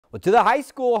Well, to the high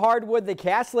school hardwood,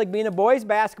 the Lake-Bena boys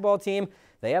basketball team,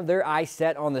 they have their eyes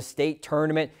set on the state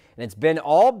tournament, and it's been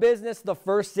all business the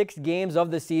first 6 games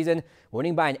of the season,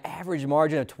 winning by an average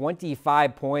margin of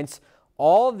 25 points.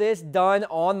 All this done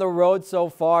on the road so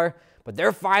far, but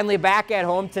they're finally back at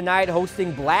home tonight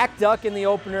hosting Blackduck in the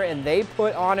opener, and they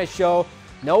put on a show.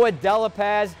 Noah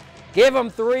Delapaz gave him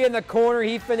 3 in the corner.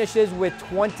 He finishes with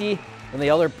 20. And the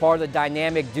other part of the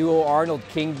dynamic duo, Arnold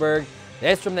Kingberg.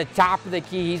 This from the top of the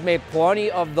key. He's made plenty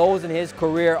of those in his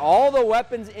career. All the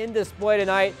weapons in display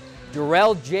tonight.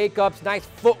 Jarrell Jacobs, nice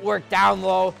footwork down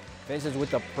low. Finishes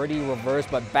with a pretty reverse,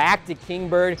 but back to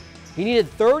Kingberg. He needed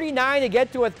 39 to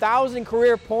get to 1,000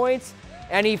 career points,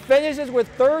 and he finishes with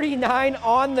 39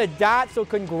 on the dot, so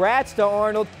congrats to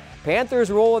Arnold. Panthers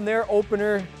roll in their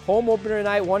opener, home opener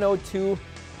tonight, 102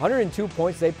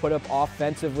 points they put up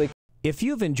offensively. If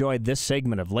you've enjoyed this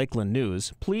segment of Lakeland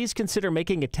News, please consider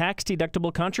making a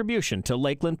tax-deductible contribution to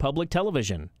Lakeland Public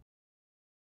Television.